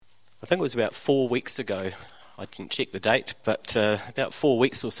think it was about 4 weeks ago. I didn't check the date, but about 4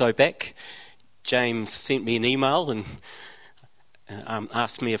 weeks or so back, James sent me an email and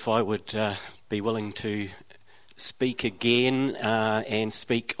asked me if I would be willing to speak again and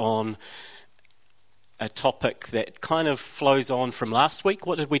speak on a topic that kind of flows on from last week.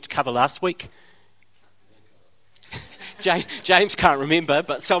 What did we cover last week? James can't remember,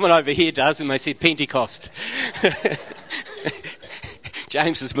 but someone over here does, and they said Pentecost.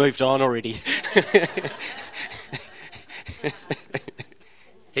 James has moved on already.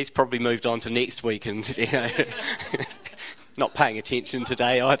 He's probably moved on to next week and not paying attention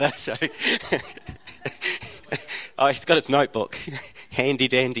today either. So he's got his notebook, handy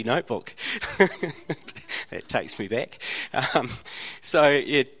dandy notebook. That takes me back.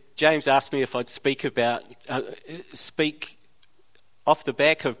 James asked me if I'd speak off the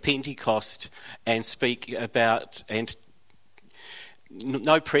back of Pentecost and speak about, and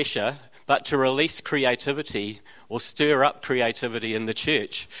no pressure, but to release creativity or stir up creativity in the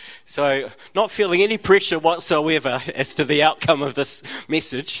church. So not feeling any pressure whatsoever as to the outcome of this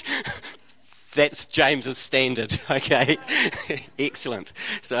message. That's James's standard, okay? Excellent.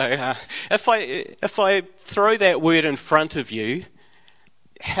 So if I throw that word in front of you,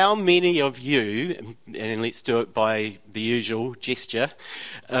 how many of you, and let's do it by the usual gesture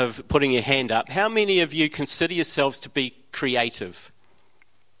of putting your hand up, how many of you consider yourselves to be creative?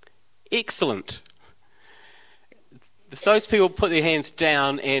 Excellent. If those people put their hands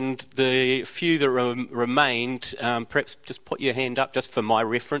down and the few that remained, perhaps just put your hand up just for my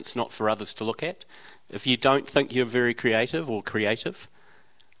reference, not for others to look at. If you don't think you're very creative or creative,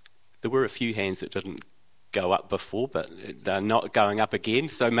 there were a few hands that didn't go up before, but they're not going up again,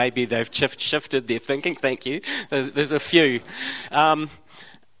 so maybe they've shifted their thinking. Thank you. There's a few.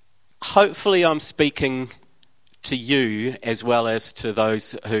 Hopefully I'm speaking to you as well as to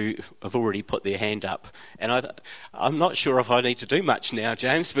those who have already put their hand up. And I'm not sure if I need to do much now,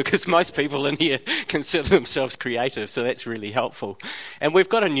 James, because most people in here consider themselves creative, so that's really helpful. And we've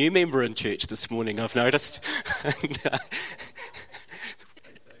got a new member in church this morning, I've noticed. And,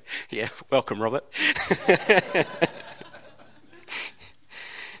 yeah, welcome, Robert.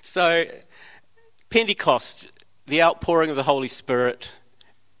 So, Pentecost, the outpouring of the Holy Spirit,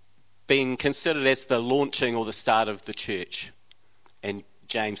 been considered as the launching or the start of the church. And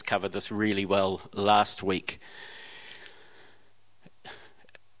James covered this really well last week.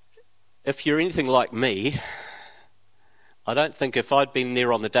 If you're anything like me, I don't think if I'd been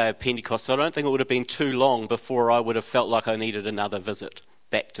there on the day of Pentecost, I don't think it would have been too long before I would have felt like I needed another visit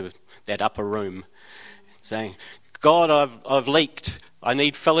back to that upper room, saying, God, I've leaked, I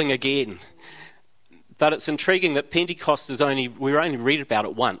need filling again. But it's intriguing that Pentecost we only read about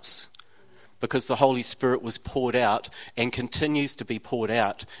it once, because the Holy Spirit was poured out and continues to be poured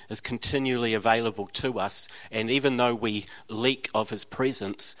out, is continually available to us. And even though we leak of his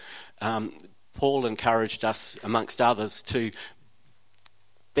presence, Paul encouraged us, amongst others, to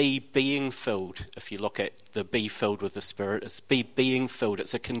be being filled. If you look at the be filled with the Spirit, it's be being filled.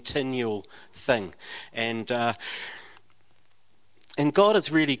 It's a continual thing. And God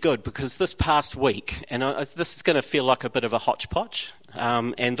is really good, because this past week, and this is going to feel like a bit of a hodgepodge,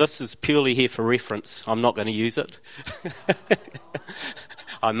 and this is purely here for reference. I'm not going to use it.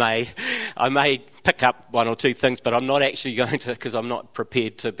 I may pick up one or two things, but I'm not actually going to, because I'm not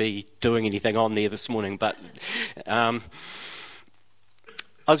prepared to be doing anything on there this morning. But I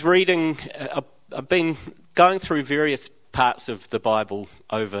was reading, I've been going through various parts of the Bible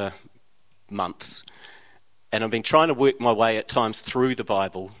over months, and I've been trying to work my way at times through the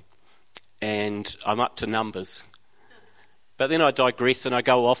Bible, and I'm up to Numbers. But then I digress and I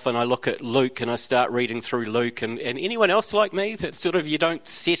go off and I look at Luke and I start reading through Luke. And anyone else like me, that sort of you don't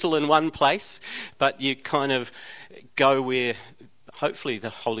settle in one place, but you kind of go where hopefully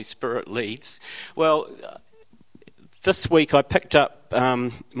the Holy Spirit leads. Well, this week I picked up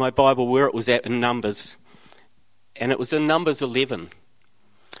my Bible where it was at in Numbers, and it was in Numbers 11.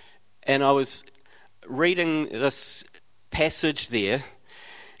 And I was reading this passage there,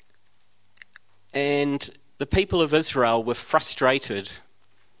 and the people of Israel were frustrated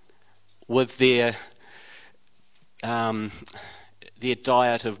with their diet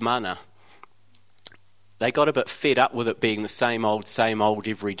of manna. They got a bit fed up with it being the same old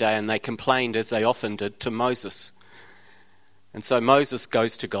every day, and they complained, as they often did, to Moses. And so Moses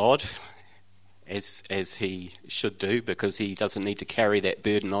goes to God, as he should do, because he doesn't need to carry that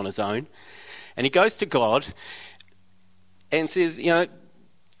burden on his own. And he goes to God and says,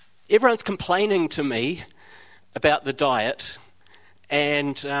 everyone's complaining to me about the diet,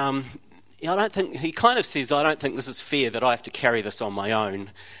 and I don't think, he kind of says, I don't think this is fair that I have to carry this on my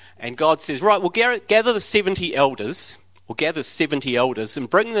own. And God says, right, we'll gather the 70 elders, or gather 70 elders and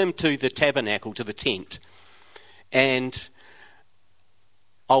bring them to the tabernacle, to the tent, and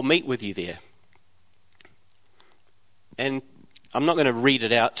I'll meet with you there. And I'm not going to read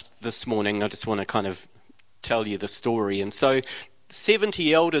it out this morning, I just want to kind of tell you the story. And so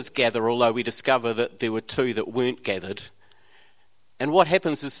 70 elders gather, although we discover that there were 2 that weren't gathered. And what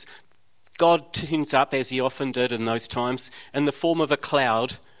happens is God turns up, as he often did in those times, in the form of a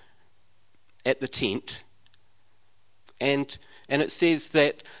cloud at the tent. And it says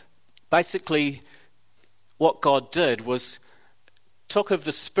that basically what God did was took of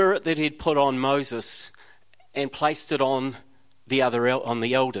the spirit that he'd put on Moses and placed it on the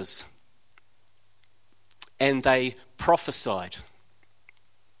elders. And they prophesied.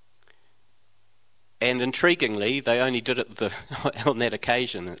 And intriguingly, they only did it on that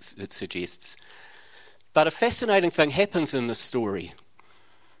occasion, it suggests. But a fascinating thing happens in this story.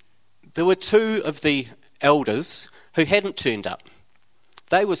 There were 2 of the elders who hadn't turned up.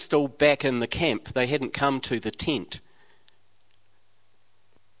 They were still back in the camp. They hadn't come to the tent.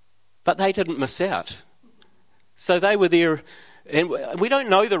 But they didn't miss out. So they were there, and we don't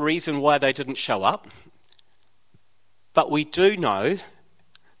know the reason why they didn't show up. But we do know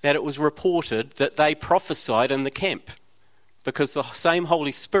that it was reported that they prophesied in the camp because the same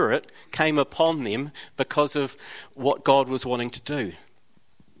Holy Spirit came upon them because of what God was wanting to do.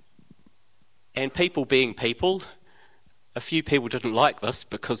 And people being people, a few people didn't like this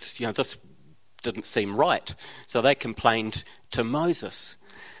because, this didn't seem right. So they complained to Moses.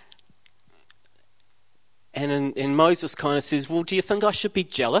 And Moses kind of says, well, do you think I should be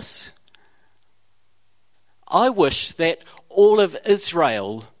jealous? I wish that all of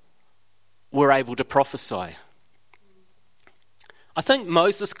Israel were able to prophesy. I think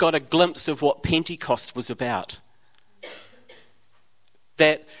Moses got a glimpse of what Pentecost was about.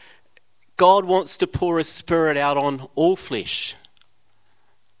 That God wants to pour his Spirit out on all flesh,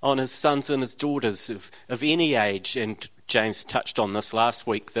 on his sons and his daughters of any age. And James touched on this last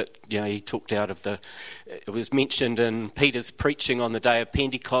week, that he talked out of it was mentioned in Peter's preaching on the day of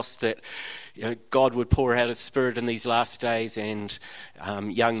Pentecost that God would pour out his Spirit in these last days, and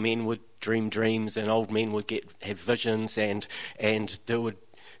young men would dream dreams and old men would have visions, and there would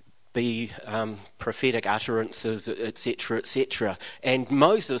be prophetic utterances, etc., etc. And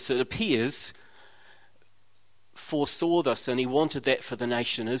Moses, it appears, foresaw this, and he wanted that for the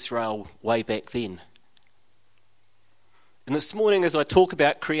nation Israel way back then. And this morning, as I talk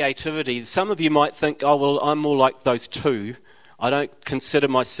about creativity, some of you might think, oh, well, I'm more like those 2. I don't consider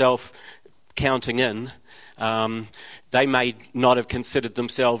myself counting in. They may not have considered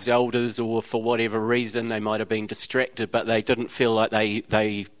themselves elders, or for whatever reason they might have been distracted, but they didn't feel like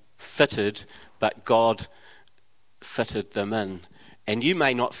they fitted, but God fitted them in. And you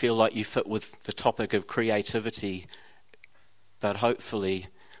may not feel like you fit with the topic of creativity, but hopefully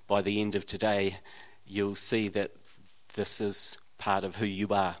by the end of today you'll see that this is part of who you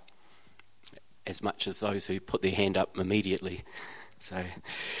are, as much as those who put their hand up immediately. So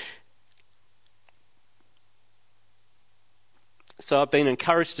I've been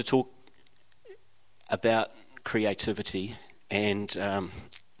encouraged to talk about creativity, and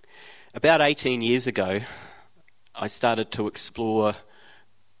about 18 years ago I started to explore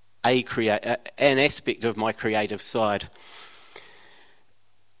an aspect of my creative side.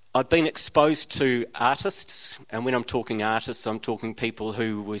 I'd been exposed to artists, and when I'm talking artists, I'm talking people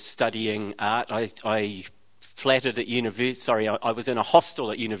who were studying art. I flattered at university. I was in a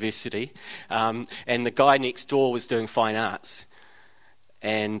hostel at university, and the guy next door was doing fine arts,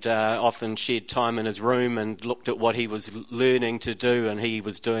 and often shared time in his room and looked at what he was learning to do, and he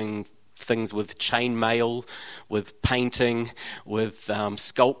was doing things with chainmail, with painting, with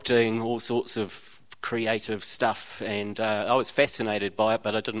sculpting, all sorts of creative stuff, and I was fascinated by it,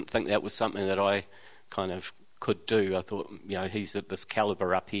 but I didn't think that was something that I kind of could do. I thought, he's at this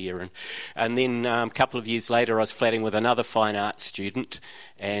calibre up here. And then a couple of years later I was flatting with another fine arts student,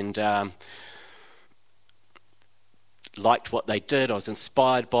 and liked what they did. I was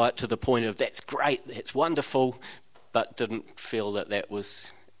inspired by it to the point of, that's great, that's wonderful, but didn't feel that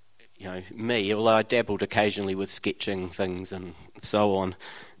was me, although I dabbled occasionally with sketching things and so on.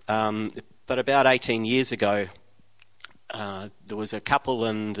 But about 18 years ago, there was a couple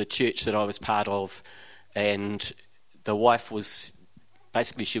in the church that I was part of, and the wife was,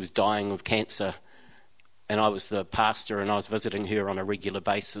 she was dying of cancer, and I was the pastor, and I was visiting her on a regular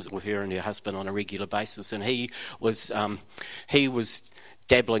basis, or her and her husband on a regular basis, and he was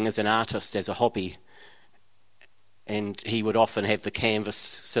dabbling as an artist, as a hobby. and he would often have the canvas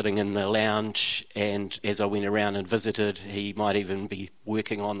sitting in the lounge, and as I went around and visited, he might even be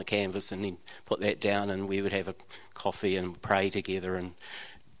working on the canvas and then put that down, and we would have a coffee and pray together and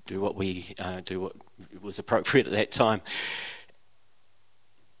do what was appropriate at that time.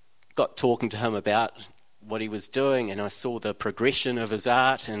 Got talking to him about what he was doing, and I saw the progression of his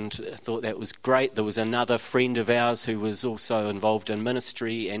art and thought that was great. There was another friend of ours who was also involved in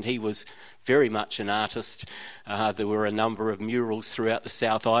ministry, and he was very much an artist. There were a number of murals throughout the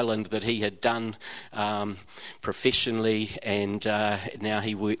South Island that he had done professionally, and now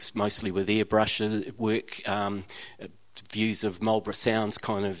he works mostly with airbrush work, views of Marlborough Sounds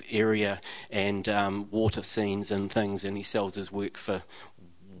kind of area, and water scenes and things, and he sells his work for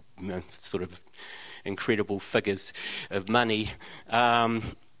sort of incredible figures of money.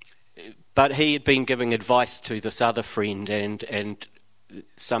 But he had been giving advice to this other friend, and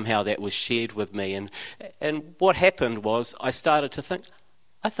somehow that was shared with me. And what happened was I started to think,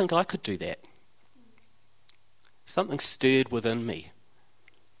 I think I could do that. Something stirred within me.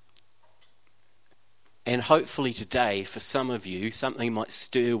 And hopefully today, for some of you, something might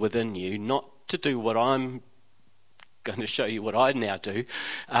stir within you, not to do what I'm going to show you what I now do,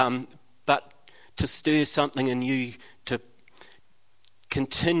 but to stir something in you to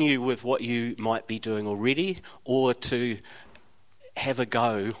continue with what you might be doing already, or to have a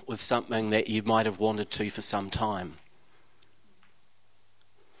go with something that you might have wanted to for some time.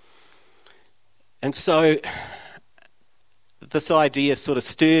 And so this idea sort of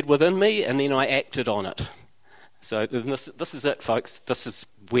stirred within me, and then I acted on it. So this is it, folks. This is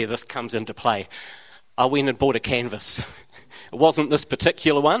where this comes into play. I went and bought a canvas. It wasn't this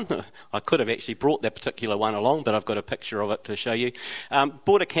particular one. I could have actually brought that particular one along, but I've got a picture of it to show you.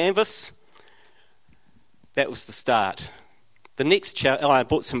 Bought a canvas. That was the start. The next I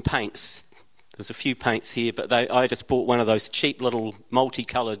bought some paints. There's a few paints here, but I just bought one of those cheap little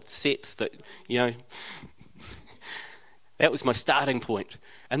multicoloured sets that, that was my starting point.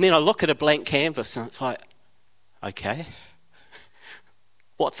 And then I look at a blank canvas and it's like, okay,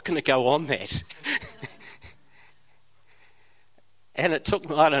 what's going to go on that? And it took,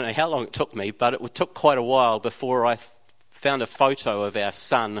 I don't know how long it took me, but it took quite a while before I found a photo of our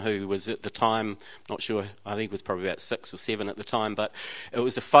son, who was at the time, not sure, I think he was probably about 6 or 7 at the time, but it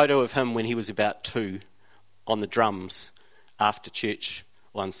was a photo of him when he was about 2 on the drums after church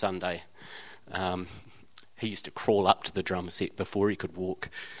one Sunday. He used to crawl up to the drum set before he could walk.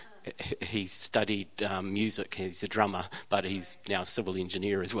 He studied music. He's a drummer, but he's now a civil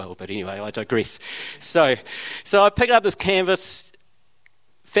engineer as well. But anyway, I digress. So I picked up this canvas,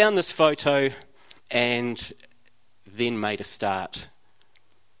 found this photo, and then made a start.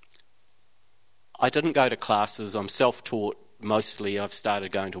 I didn't go to classes. I'm self-taught mostly. I've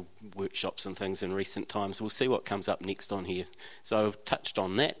started going to workshops and things in recent times. We'll see what comes up next on here. So I've touched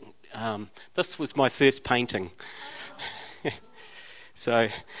on that. This was my first painting. So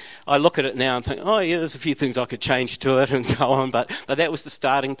I look at it now and think, oh yeah, there's a few things I could change to it and so on, but that was the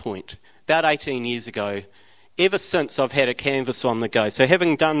starting point. About 18 years ago, ever since I've had a canvas on the go. So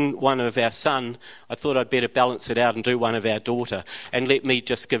having done one of our son, I thought I'd better balance it out and do one of our daughter. And let me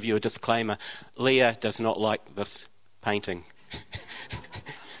just give you a disclaimer. Leah does not like this painting.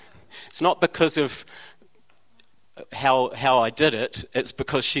 It's not because of how I did it, it's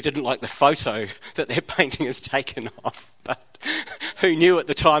because she didn't like the photo that painting is taken off. But who knew at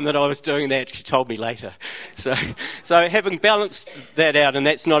the time that I was doing that? She told me later. So having balanced that out, and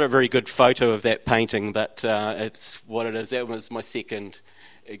that's not a very good photo of that painting, but it's what it is. That was my second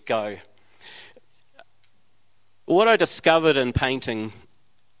go. What I discovered in painting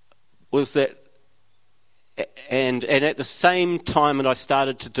was that, and at the same time that I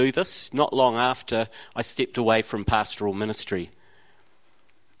started to do this, not long after, I stepped away from pastoral ministry.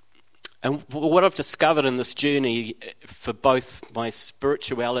 And what I've discovered in this journey for both my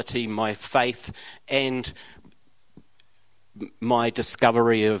spirituality, my faith, and my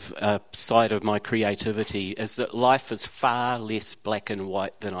discovery of a side of my creativity is that life is far less black and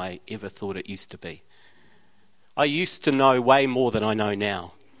white than I ever thought it used to be. I used to know way more than I know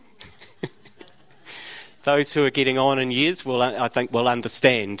now. Those who are getting on in years I think will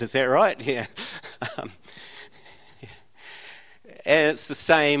understand. Is that right? Yeah. And it's the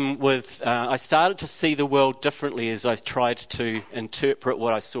same with, I started to see the world differently as I tried to interpret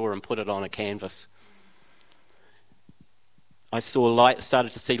what I saw and put it on a canvas. I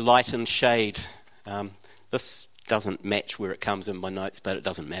started to see light and shade. This doesn't match where it comes in my notes, but it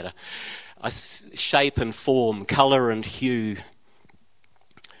doesn't matter. Shape and form, colour and hue,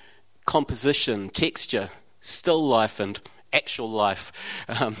 composition, texture, still life and actual life,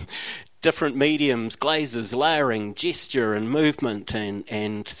 different mediums, glazes, layering, gesture and movement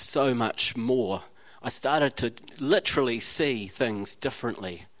and so much more. I started to literally see things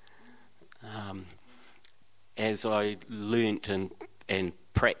differently as I learnt and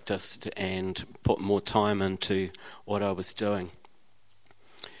practiced and put more time into what I was doing.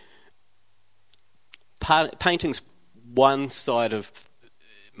 Painting's one side of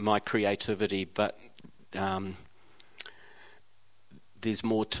my creativity, but there's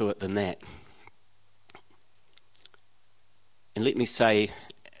more to it than that. And let me say,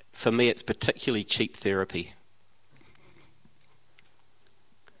 for me, it's particularly cheap therapy.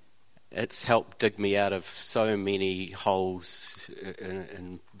 It's helped dig me out of so many holes,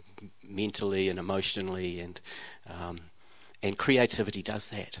 and mentally and emotionally, and creativity does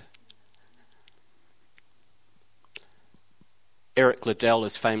that. Eric Liddell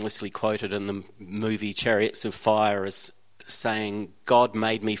is famously quoted in the movie Chariots of Fire as saying, "God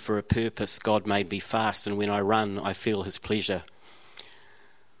made me for a purpose, God made me fast, and when I run, I feel his pleasure."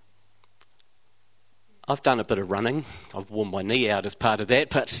 I've done a bit of running. I've worn my knee out as part of that,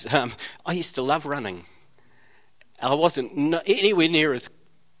 but I used to love running. I wasn't anywhere near as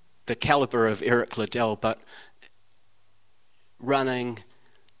the calibre of Eric Liddell, but running,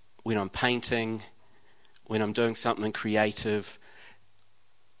 when I'm painting, when I'm doing something creative,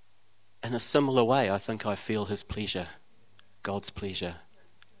 in a similar way, I think I feel his pleasure, God's pleasure.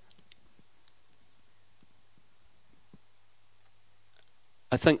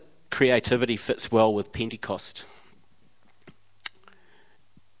 I think creativity fits well with Pentecost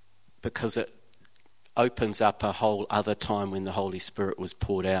because it opens up a whole other time when the Holy Spirit was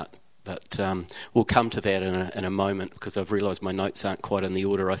poured out. But we'll come to that in a moment, because I've realised my notes aren't quite in the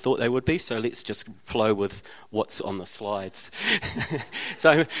order I thought they would be, so let's just flow with what's on the slides.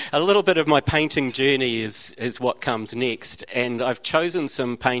 So a little bit of my painting journey is what comes next, and I've chosen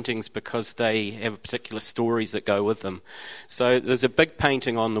some paintings because they have particular stories that go with them. So there's a big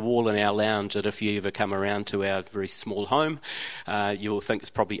painting on the wall in our lounge that if you ever come around to our very small home, you'll think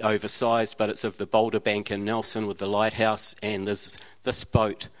it's probably oversized, but it's of the Boulder Bank in Nelson with the lighthouse, and there's this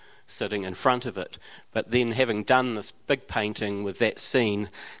boat sitting in front of it. But then, having done this big painting with that scene,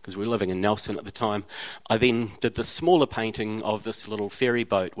 because we were living in Nelson at the time, I then did the smaller painting of this little ferry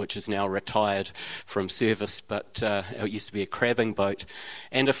boat, which is now retired from service, but it used to be a crabbing boat.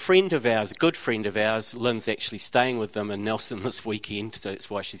 And a friend of ours, a good friend of ours, Lynn's actually staying with them in Nelson this weekend, so that's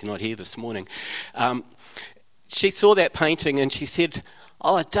why she's not here this morning. She saw that painting and she said,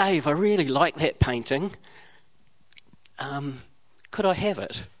 "Oh, Dave, I really like that painting. Could I have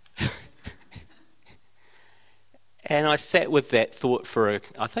it?" And I sat with that thought for,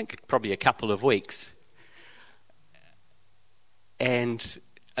 I think, probably a couple of weeks. And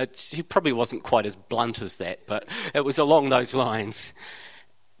she probably wasn't quite as blunt as that, but it was along those lines.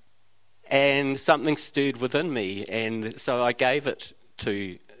 And something stirred within me, and so I gave it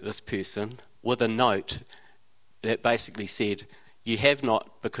to this person with a note that basically said, "You have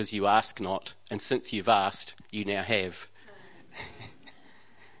not because you ask not, and since you've asked, you now have."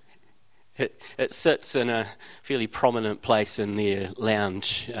 It sits in a fairly prominent place in their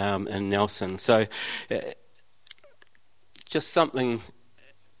lounge in Nelson. So just something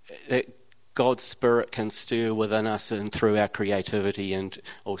that God's Spirit can stir within us and through our creativity, and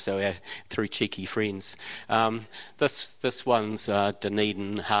also through cheeky friends. This one's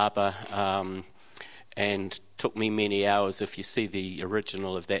Dunedin Harbour, and took me many hours. If you see the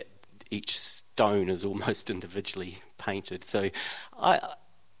original of that, each stone is almost individually painted. So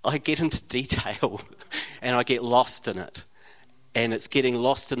I get into detail and I get lost in it. And it's getting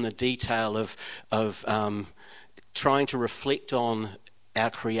lost in the detail of trying to reflect on our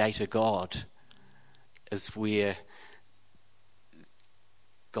Creator God is where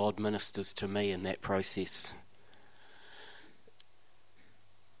God ministers to me in that process.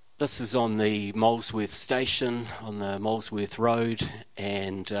 This is on the Molesworth station, on the Molesworth Road,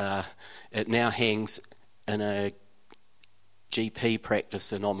 and it now hangs in a GP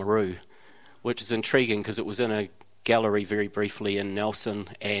practice in Oamaru, which is intriguing because it was in a gallery very briefly in Nelson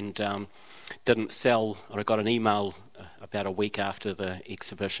and didn't sell. I got an email about a week after the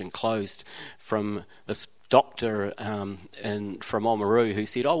exhibition closed from this doctor from Oamaru who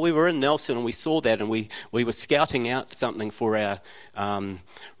said, "Oh, we were in Nelson and we saw that, and we were scouting out something for our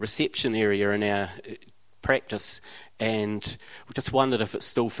reception area in our practice, and we just wondered if it's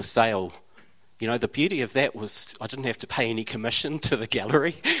still for sale." You know, the beauty of that was I didn't have to pay any commission to the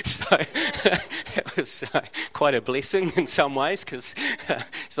gallery, so it was quite a blessing in some ways.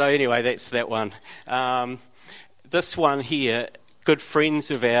 So anyway, that's that one. This one here, good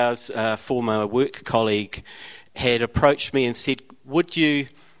friends of ours, former work colleague, had approached me and said, "Would you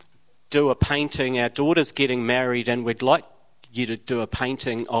do a painting. Our daughter's getting married, and we'd like you to do a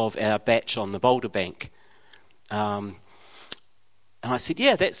painting of our batch on the Boulder Bank. And I said,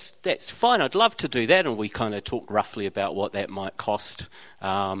 yeah, that's fine. I'd love to do that. And we kind of talked roughly about what that might cost.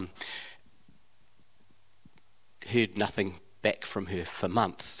 Heard nothing back from her for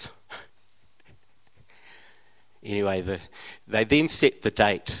months. Anyway, they then set the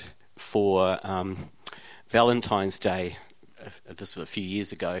date for Valentine's Day. This was a few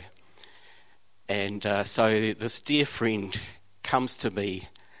years ago. And so this dear friend comes to me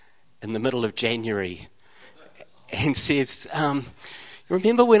in the middle of January and says,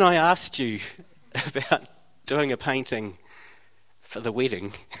 remember when I asked you about doing a painting for the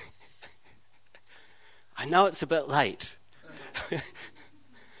wedding? I know it's a bit late.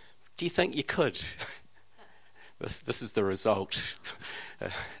 Do you think you could? This is the result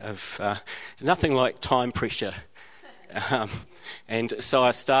of nothing like time pressure. And so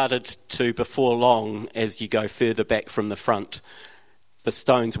I started to, before long, as you go further back from the front, the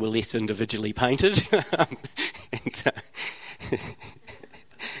stones were less individually painted.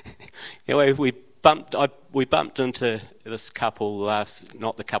 Anyway, we bumped into this couple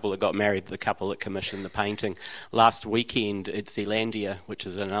not the couple that got married, the couple that commissioned the painting last weekend at Zealandia, which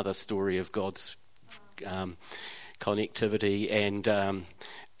is another story of God's connectivity,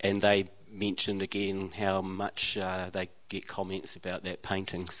 and they mentioned again how much they get comments about that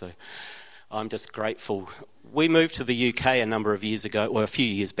painting. So I'm just grateful. We moved to the UK a number of years ago, well, a few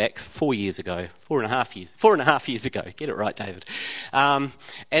years back, 4 years ago, 4.5 years ago, get it right, David. And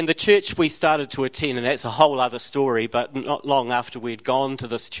the church we started to attend, and that's a whole other story, but not long after we'd gone to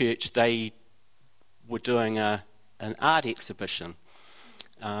this church, they were doing an art exhibition.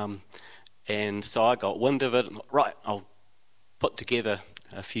 And so I got wind of it. Right, I'll put together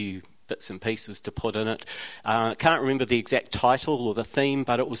a few bits and pieces to put in it. I can't remember the exact title or the theme,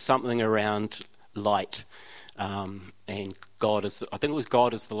 but it was something around light. And God is, I think it was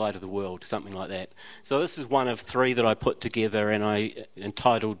God is the light of the world, something like that. So this is one of 3 that I put together, and I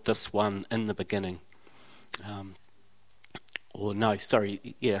entitled this one In the Beginning.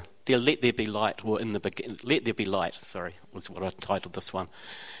 Let There Be Light, or In the Beginning, Let There Be Light, was what I titled this one.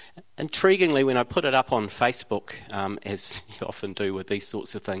 Intriguingly, when I put it up on Facebook, as you often do with these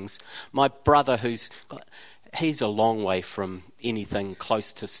sorts of things, my brother, he's a long way from anything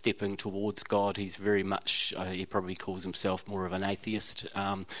close to stepping towards God. He's very much, he probably calls himself more of an atheist.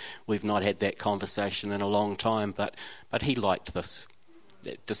 We've not had that conversation in a long time, but he liked this,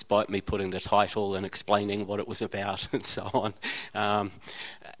 despite me putting the title and explaining what it was about and so on.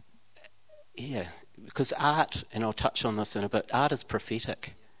 Because art, and I'll touch on this in a bit, art is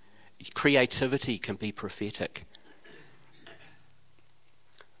prophetic. Creativity can be prophetic.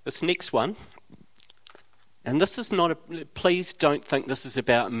 This next one, and this is not please don't think this is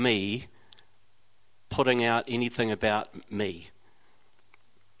about me putting out anything about me.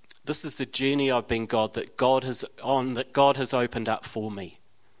 This is the journey I've been that God has opened up for me.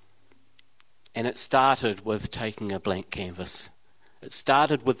 And it started with taking a blank canvas. It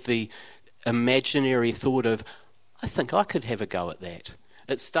started with the imaginary thought of, I think I could have a go at that.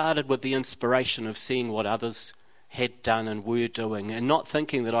 It started with the inspiration of seeing what others had done and were doing, and not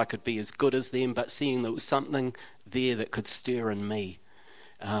thinking that I could be as good as them, but seeing there was something there that could stir in me.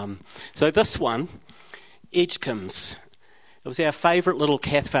 So this one, Edgecombe's. It was our favourite little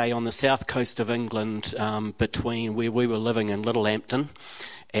cafe on the south coast of England, between where we were living in Littlehampton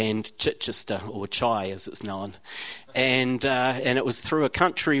and Chichester, or Chai as it's known. And it was through a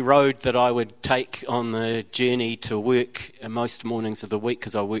country road that I would take on the journey to work most mornings of the week,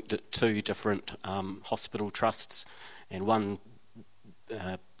 because I worked at 2 different hospital trusts, and one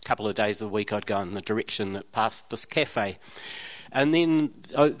couple of days of the week I'd go in the direction that passed this cafe. And then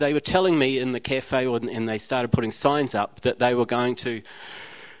they were telling me in the cafe, and they started putting signs up, that they were going to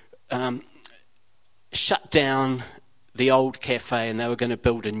shut down the old cafe and they were going to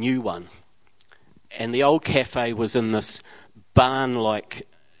build a new one. And the old cafe was in this barn-like,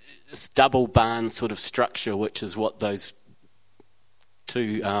 this double barn sort of structure, which is what those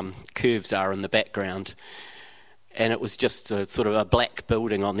 2 curves are in the background. And it was just a sort of a black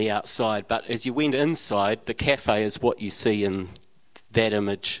building on the outside. But as you went inside, the cafe is what you see in that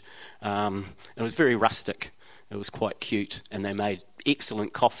image. It was very rustic. It was quite cute. And they made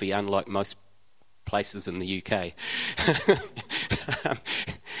excellent coffee, unlike most places in the UK.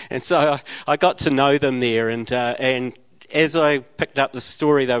 And so I got to know them there. And as I picked up the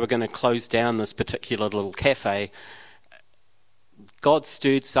story, they were going to close down this particular little cafe. God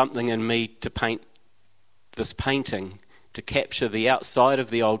stirred something in me to paint this painting, to capture the outside of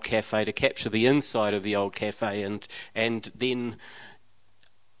the old cafe, to capture the inside of the old cafe, and then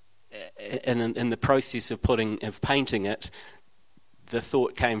in the process of painting it, the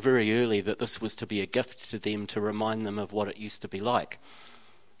thought came very early that this was to be a gift to them, to remind them of what it used to be like.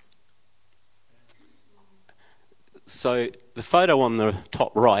 So the photo on the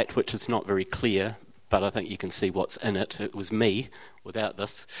top right, which is not very clear, but I think you can see what's in it. It was me without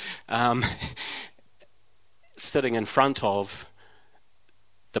this, sitting in front of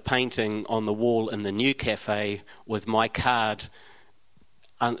the painting on the wall in the new cafe with my card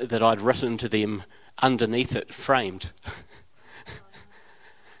that I'd written to them underneath it, framed.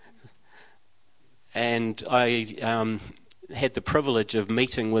 And I had the privilege of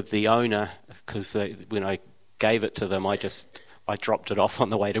meeting with the owner, because when I gave it to them, I dropped it off on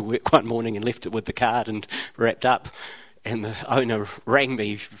the way to work one morning and left it with the card and wrapped up. And the owner rang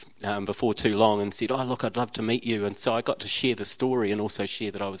me before too long and said, "Oh, look, I'd love to meet you." And so I got to share the story and also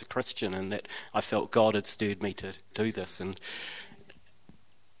share that I was a Christian and that I felt God had stirred me to do this. And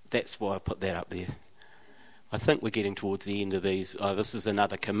that's why I put that up there. I think we're getting towards the end of these. This is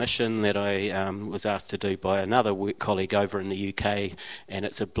another commission that I was asked to do by another work colleague over in the UK, and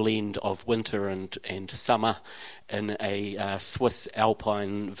it's a blend of winter and summer in a Swiss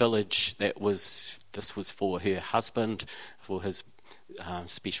alpine village. This was for her husband, for his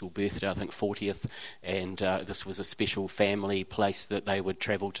special birthday, I think 40th, and this was a special family place that they would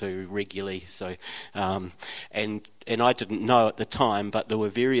travel to regularly. So, and I didn't know at the time, but there were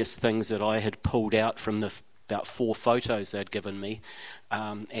various things that I had pulled out from about 4 photos they'd given me,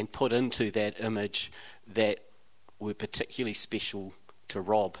 and put into that image that were particularly special to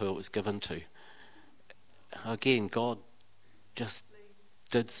Rob, who it was given to. Again, God just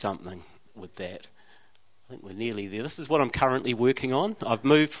did something with that. I think we're nearly there. This is what I'm currently working on. I've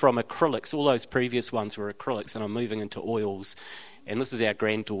moved from acrylics. All those previous ones were acrylics, and I'm moving into oils. And this is our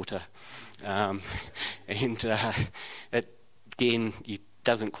granddaughter. Again, you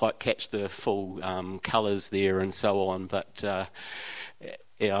doesn't quite catch the full colours there and so on, but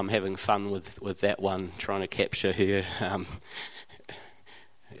yeah, I'm having fun with that one, trying to capture her.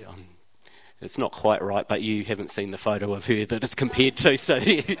 It's not quite right, but you haven't seen the photo of her that it's compared to, so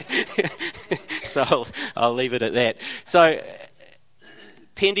so I'll leave it at that. So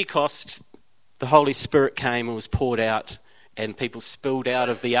Pentecost, the Holy Spirit came and was poured out, and people spilled out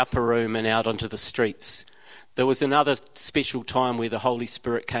of the upper room and out onto the streets. There was another special time where the Holy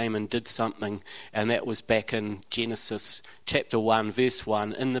Spirit came and did something, and that was back in Genesis chapter 1, verse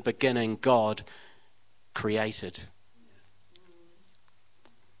 1. In the beginning, God created.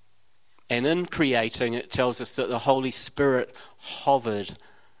 And in creating, it tells us that the Holy Spirit hovered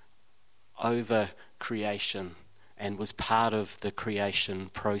over creation and was part of the creation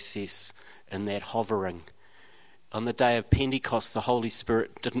process in that hovering. On the day of Pentecost, the Holy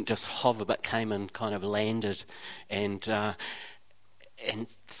Spirit didn't just hover, but came and kind of landed, and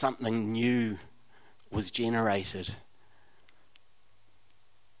something new was generated.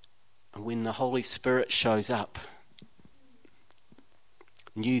 And when the Holy Spirit shows up,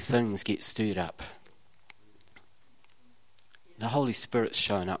 new things get stirred up. The Holy Spirit's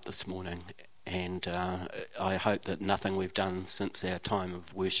shown up this morning, and I hope that nothing we've done since our time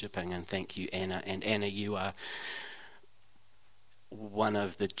of worshipping, and thank you, Anna. And Anna, you are one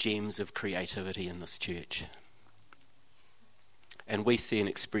of the gems of creativity in this church. And we see an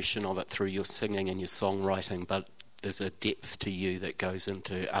expression of it through your singing and your songwriting, but there's a depth to you that goes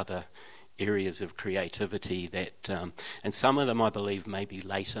into other areas of creativity that, and some of them I believe may be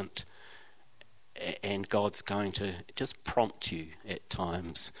latent, and God's going to just prompt you at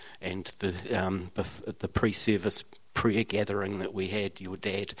times. And the pre-service prayer gathering that we had, your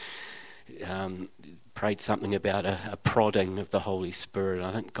dad prayed something about a prodding of the Holy Spirit.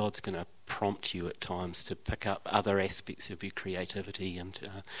 I think God's going to prompt you at times to pick up other aspects of your creativity and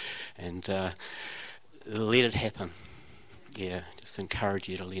let it happen. Yeah, just encourage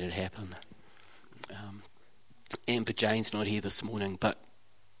you to let it happen. Amber Jane's not here this morning, but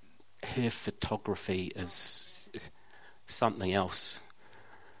her photography is something else.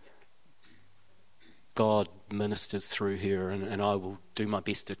 God ministers through her, and I will do my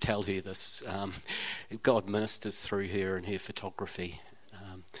best to tell her this. God ministers through her and her photography,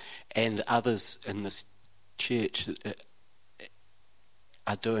 and others in this church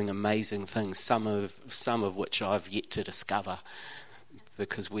are doing amazing things. Some of which I've yet to discover,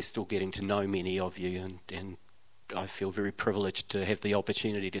 because we're still getting to know many of you, and I feel very privileged to have the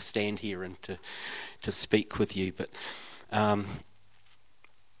opportunity to stand here and to speak with you. But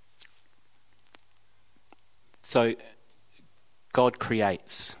so God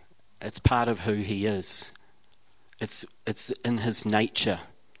creates. It's part of who he is. It's in his nature.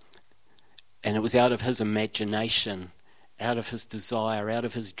 And it was out of his imagination out of his desire, out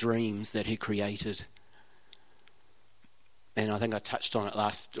of his dreams that he created. And I think I touched on it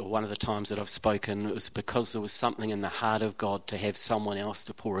one of the times that I've spoken. It was because there was something in the heart of God to have someone else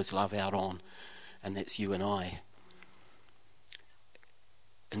to pour his love out on, and that's you and I.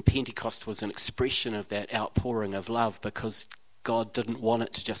 And Pentecost was an expression of that outpouring of love, because God didn't want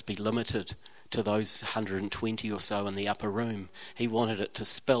it to just be limited to those 120 or so in the upper room. He wanted it to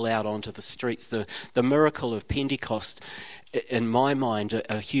spill out onto the streets. The miracle of Pentecost, in my mind,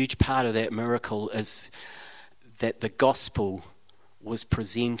 a huge part of that miracle is that the gospel was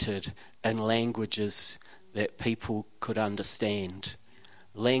presented in languages that people could understand.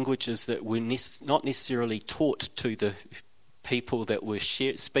 Languages that were not necessarily taught to the people that were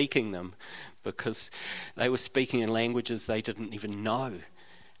speaking them, because they were speaking in languages they didn't even know.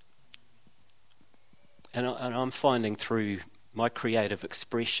 And I'm finding through my creative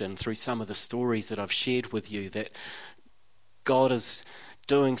expression, through some of the stories that I've shared with you, that God is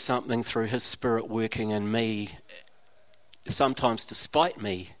doing something through his Spirit working in me, sometimes despite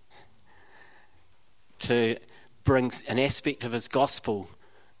me, to bring an aspect of his gospel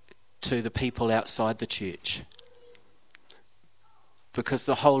to the people outside the church. Because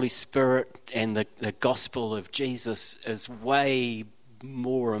the Holy Spirit and the gospel of Jesus is way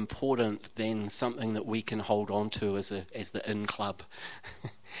more important than something that we can hold on to as the in club.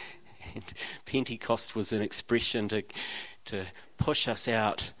 And Pentecost was an expression to push us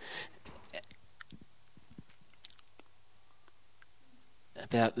out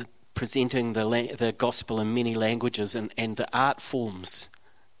about presenting the gospel in many languages, and the art forms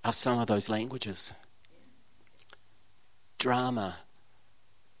are some of those languages. Drama,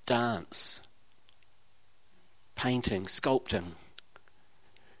 dance, painting, sculpting,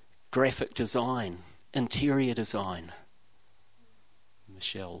 graphic design, interior design.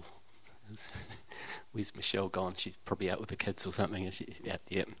 Michelle, where's Michelle gone? She's probably out with the kids or something. Is she? Yeah.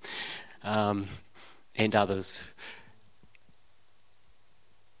 And others.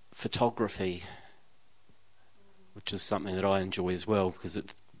 Photography, which is something that I enjoy as well, because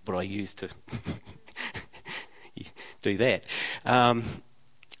it's what I use to do that.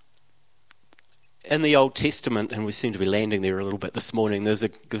 In the Old Testament, and we seem to be landing there a little bit this morning, there's a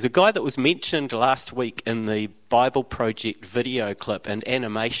guy that was mentioned last week in the Bible Project video clip, and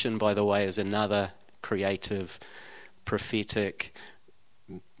animation, by the way, is another creative, prophetic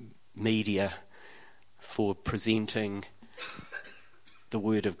media for presenting the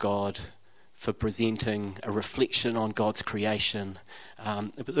Word of God, for presenting a reflection on God's creation.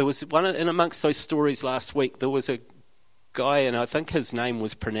 But there was one, and amongst those stories last week, there was a guy, and I think his name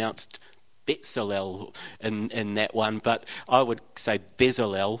was pronounced Bezalel in that one, but I would say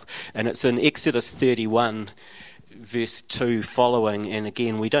Bezalel, and it's in Exodus 31, verse 2 following, and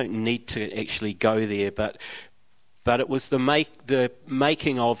again, we don't need to actually go there, but it was the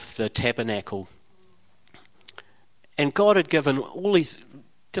making of the tabernacle. And God had given all these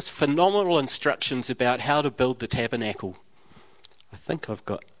just phenomenal instructions about how to build the tabernacle. I think I've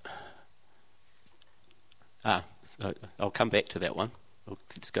got... so I'll come back to that one.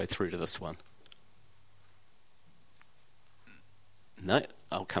 Let's go through to this one. No,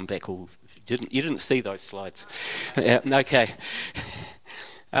 I'll come back. You didn't see those slides. Okay.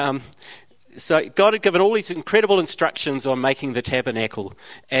 So God had given all these incredible instructions on making the tabernacle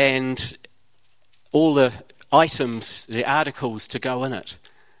and all the items, the articles to go in it.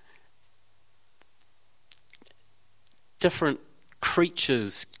 Different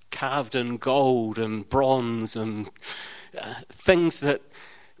creatures carved in gold and bronze and things that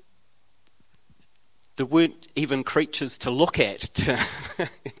there weren't even creatures to look at, to kind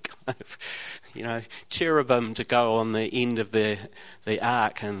of, cherubim to go on the end of the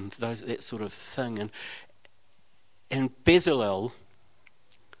ark and that sort of thing. And Bezalel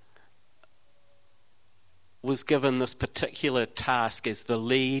was given this particular task as the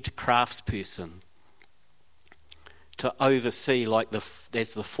lead craftsperson to oversee,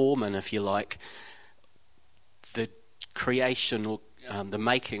 as the foreman, if you like, the creation or the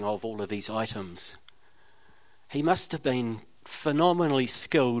making of all of these items. He must have been phenomenally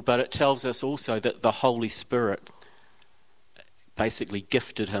skilled, but it tells us also that the Holy Spirit basically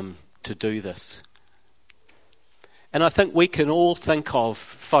gifted him to do this. And I think we can all think of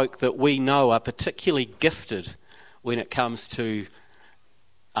folk that we know are particularly gifted when it comes to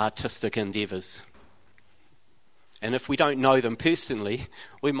artistic endeavours. And if we don't know them personally,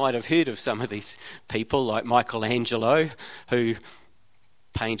 we might have heard of some of these people, like Michelangelo, who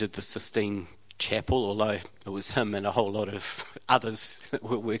painted the Sistine Chapel, although it was him and a whole lot of others that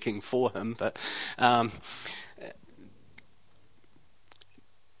were working for him. But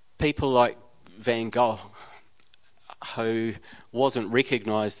people like Van Gogh, who wasn't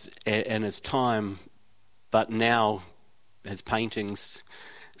recognised in his time, but now his paintings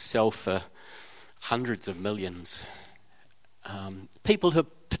sell for hundreds of millions. People who are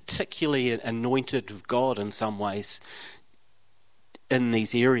particularly anointed of God in some ways in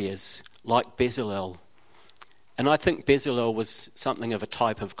these areas, like Bezalel. And I think Bezalel was something of a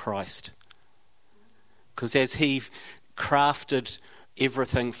type of Christ. Because as he crafted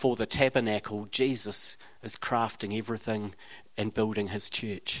everything for the tabernacle, Jesus is crafting everything and building his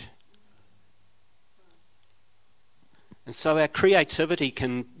church. And so our creativity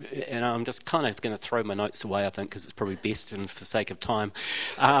can, and I'm just kind of going to throw my notes away, I think, because it's probably best and for the sake of time.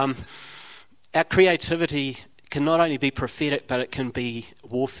 Our creativity can not only be prophetic, but it can be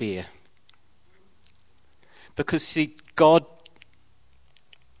warfare. Because, see, God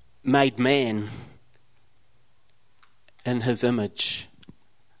made man in his image,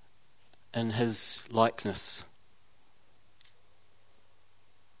 in his likeness.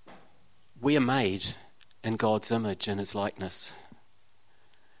 We are made in God's image and his likeness.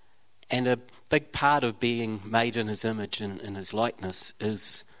 And a big part of being made in his image and in his likeness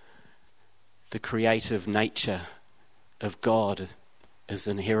is the creative nature of God is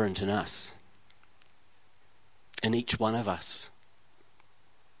inherent in us, in each one of us,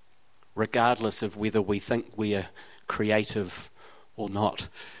 regardless of whether we think we are creative or not.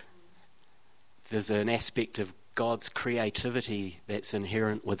 There's an aspect of God's creativity that's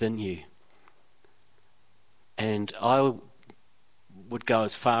inherent within you. And I would go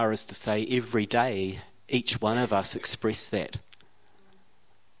as far as to say every day, each one of us express that.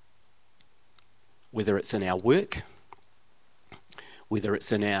 Whether it's in our work, whether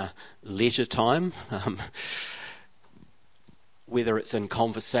it's in our leisure time, whether it's in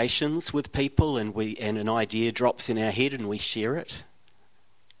conversations with people and an idea drops in our head and we share it.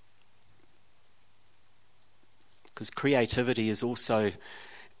 Because creativity is also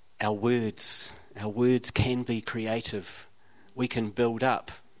our words. Our words can be creative. We can build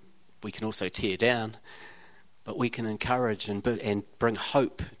up. We can also tear down. But we can encourage and bring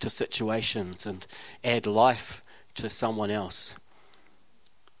hope to situations and add life to someone else.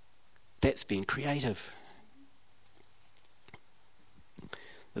 That's being creative.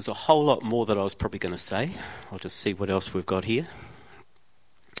 There's a whole lot more that I was probably going to say. I'll just see what else we've got here.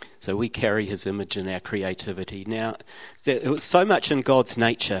 So we carry his image in our creativity. Now, it was so much in God's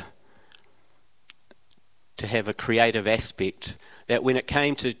nature to have a creative aspect that when it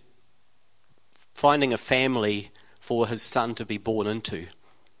came to finding a family for his son to be born into,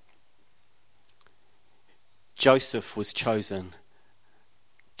 Joseph was chosen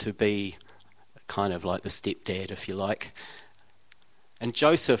to be kind of like the stepdad, if you like. And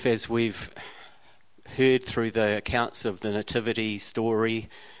Joseph, as we've heard through the accounts of the nativity story,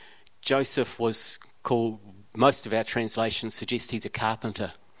 Joseph was called, most of our translations suggest he's a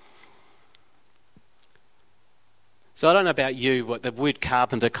carpenter. So I don't know about you, but the word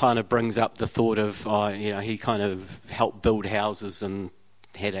carpenter kind of brings up the thought of, he kind of helped build houses and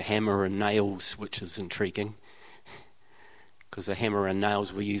had a hammer and nails, which is intriguing. Because the hammer and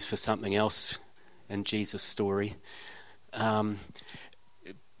nails were used for something else in Jesus' story. The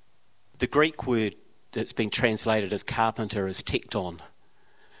Greek word that's been translated as carpenter is tekton.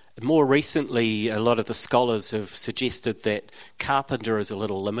 More recently, a lot of the scholars have suggested that carpenter is a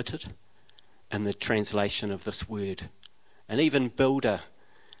little limited in the translation of this word. And even builder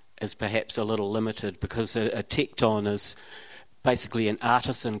is perhaps a little limited because a tekton is basically an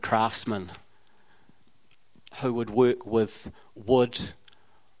artisan craftsman who would work with wood,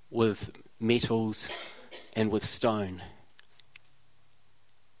 with metals, and with stone.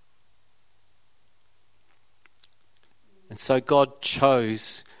 And so God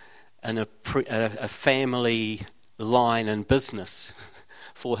chose a family line and business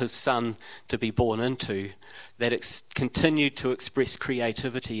for his son to be born into that continued to express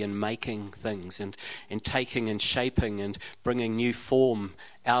creativity in making things and taking and shaping and bringing new form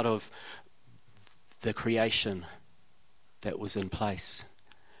out of the creation that was in place.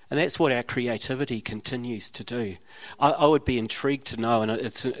 And that's what our creativity continues to do. I would be intrigued to know, and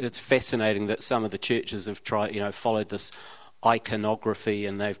it's fascinating that some of the churches have followed this iconography,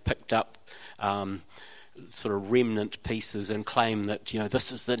 and they've picked up sort of remnant pieces and claim that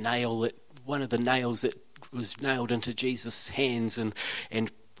this is one of the nails that was nailed into Jesus' hands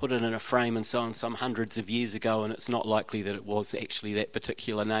and put it in a frame and so on some hundreds of years ago, and it's not likely that it was actually that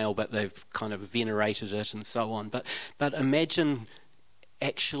particular nail, but they've kind of venerated it and so on. But imagine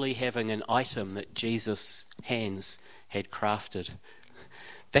actually having an item that Jesus' hands had crafted.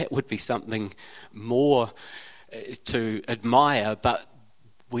 That would be something more to admire, but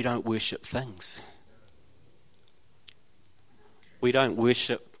we don't worship things. We don't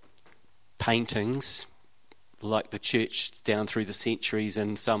worship paintings like the church down through the centuries,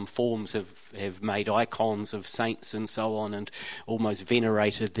 and some forms have made icons of saints and so on and almost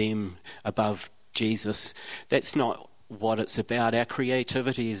venerated them above Jesus. That's not what it's about. Our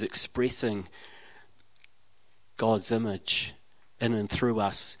creativity is expressing God's image in and through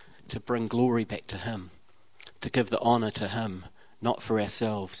us to bring glory back to Him, to give the honour to Him, not for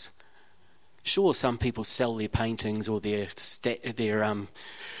ourselves. Sure, some people sell their paintings or their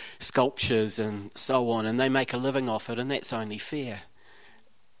sculptures and so on, and they make a living off it, and that's only fair.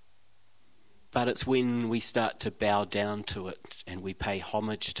 But it's when we start to bow down to it and we pay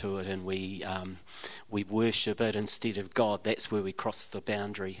homage to it and we worship it instead of God, that's where we cross the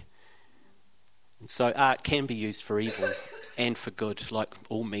boundary. And so art can be used for evil and for good, like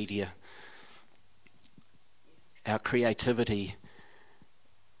all media. Our creativity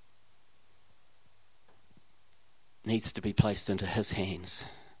needs to be placed into His hands.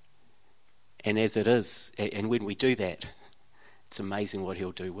 And as it is, and when we do that, it's amazing what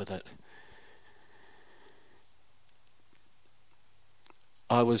He'll do with it.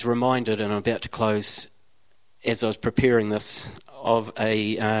 I was reminded, and I'm about to close, as I was preparing this, of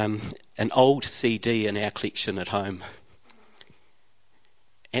an old CD in our collection at home.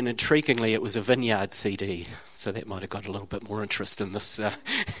 And intriguingly, it was a Vineyard CD, so that might have got a little bit more interest in this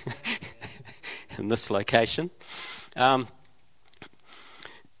in this location.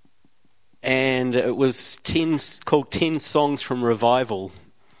 And it was called 10 Songs from Revival.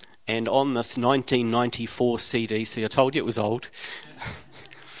 And on this 1994 CD, see I told you it was old,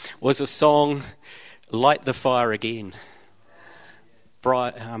 was a song, Light the Fire Again.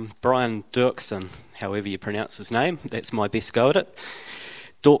 Brian Doerksen, however you pronounce his name, that's my best go at it.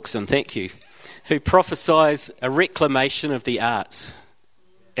 Doerksen, thank you. Who prophesies a reclamation of the arts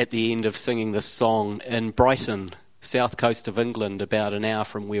at the end of singing this song in Brighton, south coast of England, about an hour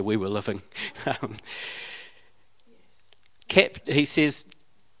from where we were living. He says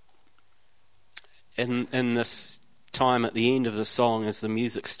in this time at the end of the song, as the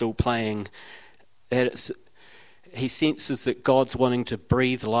music's still playing, that he senses that God's wanting to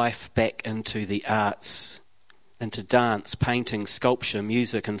breathe life back into the arts, into dance, painting, sculpture,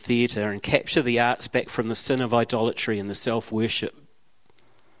 music and theatre, and capture the arts back from the sin of idolatry and the self-worship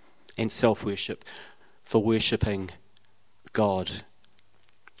for worshipping God.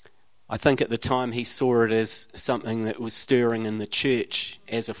 I think at the time he saw it as something that was stirring in the church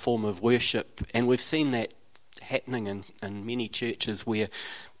as a form of worship, and we've seen that happening in many churches where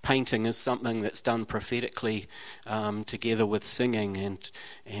painting is something that's done prophetically together with singing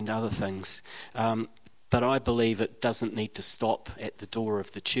and other things. But I believe it doesn't need to stop at the door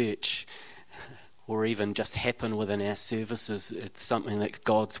of the church or even just happen within our services. It's something that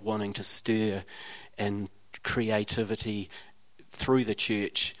God's wanting to stir in creativity through the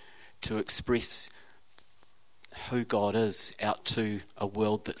church to express who God is out to a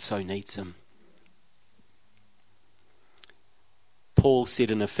world that so needs Him. Paul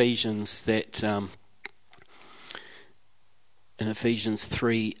said in Ephesians that in Ephesians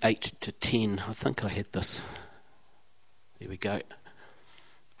 3, 8 to 10, I think I had this. There we go.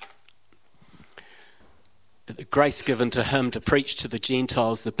 The grace given to him to preach to the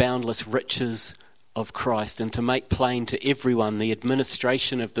Gentiles the boundless riches of Christ, and to make plain to everyone the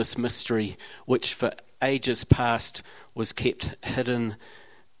administration of this mystery, which for ages past was kept hidden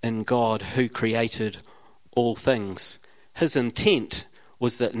in God, who created all things. His intent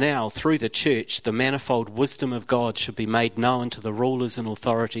was that now, through the church, the manifold wisdom of God should be made known to the rulers and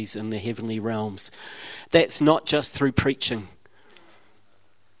authorities in the heavenly realms. That's not just through preaching.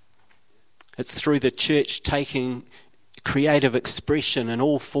 It's through the church taking creative expression in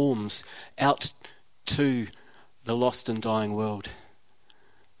all forms out to the lost and dying world,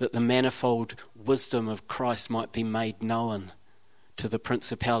 that the manifold wisdom of Christ might be made known to the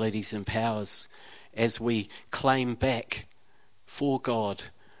principalities and powers as we claim back for God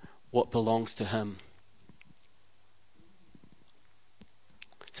what belongs to Him.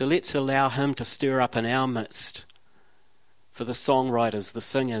 So let's allow Him to stir up in our midst, for the songwriters, the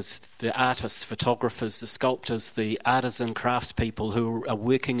singers, the artists, photographers, the sculptors, the artisan craftspeople who are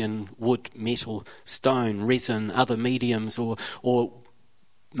working in wood, metal, stone, resin, other mediums, or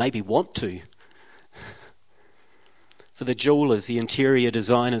maybe want to. For the jewelers, the interior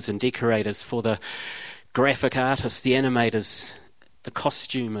designers and decorators, for the graphic artists, the animators, the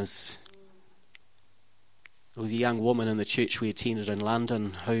costumers. There was a young woman in the church we attended in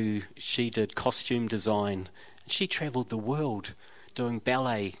London who she did costume design. She travelled the world doing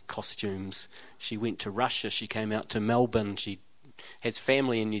ballet costumes. She went to Russia, she came out to Melbourne, she has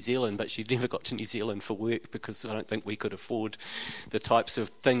family in New Zealand, but she never got to New Zealand for work because I don't think we could afford the types of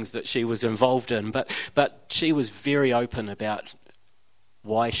things that she was involved in. But she was very open about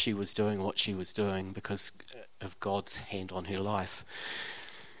why she was doing what she was doing because of God's hand on her life.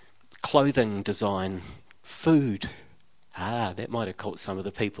 Clothing design, food. That might have caught some of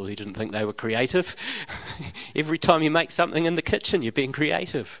the people who didn't think they were creative. Every time you make something in the kitchen, you're being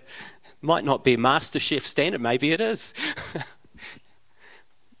creative. Might not be a MasterChef standard, maybe it is.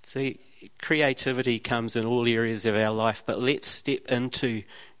 See, creativity comes in all areas of our life, but let's step into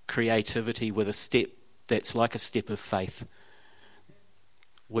creativity with a step that's like a step of faith,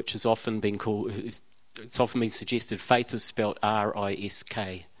 which has often been called, it's often been suggested, faith is spelled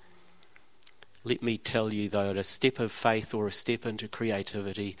R-I-S-K. Let me tell you though, a step of faith or a step into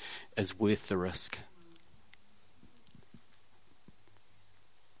creativity is worth the risk.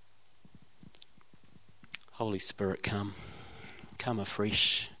 Holy Spirit, come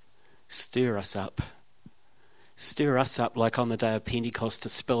afresh. Stir us up. Stir us up like on the day of Pentecost to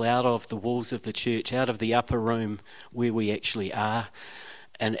spill out of the walls of the church, out of the upper room where we actually are,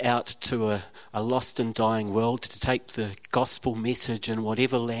 and out to a lost and dying world, to take the gospel message in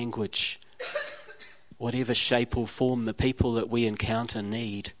whatever language, whatever shape or form the people that we encounter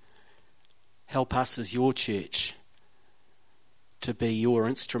need. Help us as your church to be your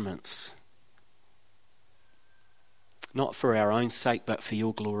instruments, not for our own sake but for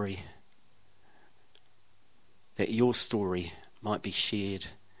your glory, that your story might be shared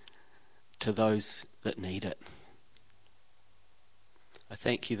to those that need it. I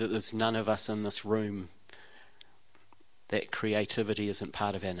thank you that there's none of us in this room that creativity isn't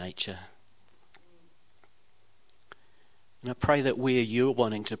part of our nature. And I pray that where you're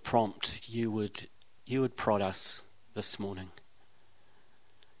wanting to prompt, you would prod us this morning.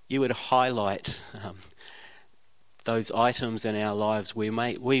 You would highlight those items in our lives where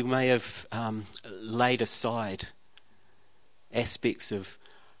we may have laid aside aspects of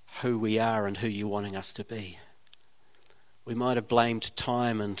who we are and who you're wanting us to be. We might have blamed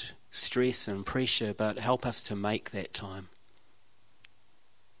time and stress and pressure, but help us to make that time.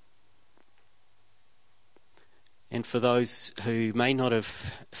 And for those who may not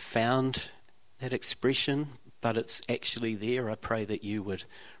have found that expression, but it's actually there, I pray that you would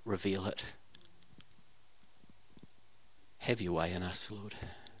reveal it. Have your way in us, Lord.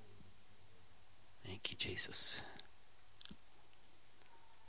 Thank you, Jesus.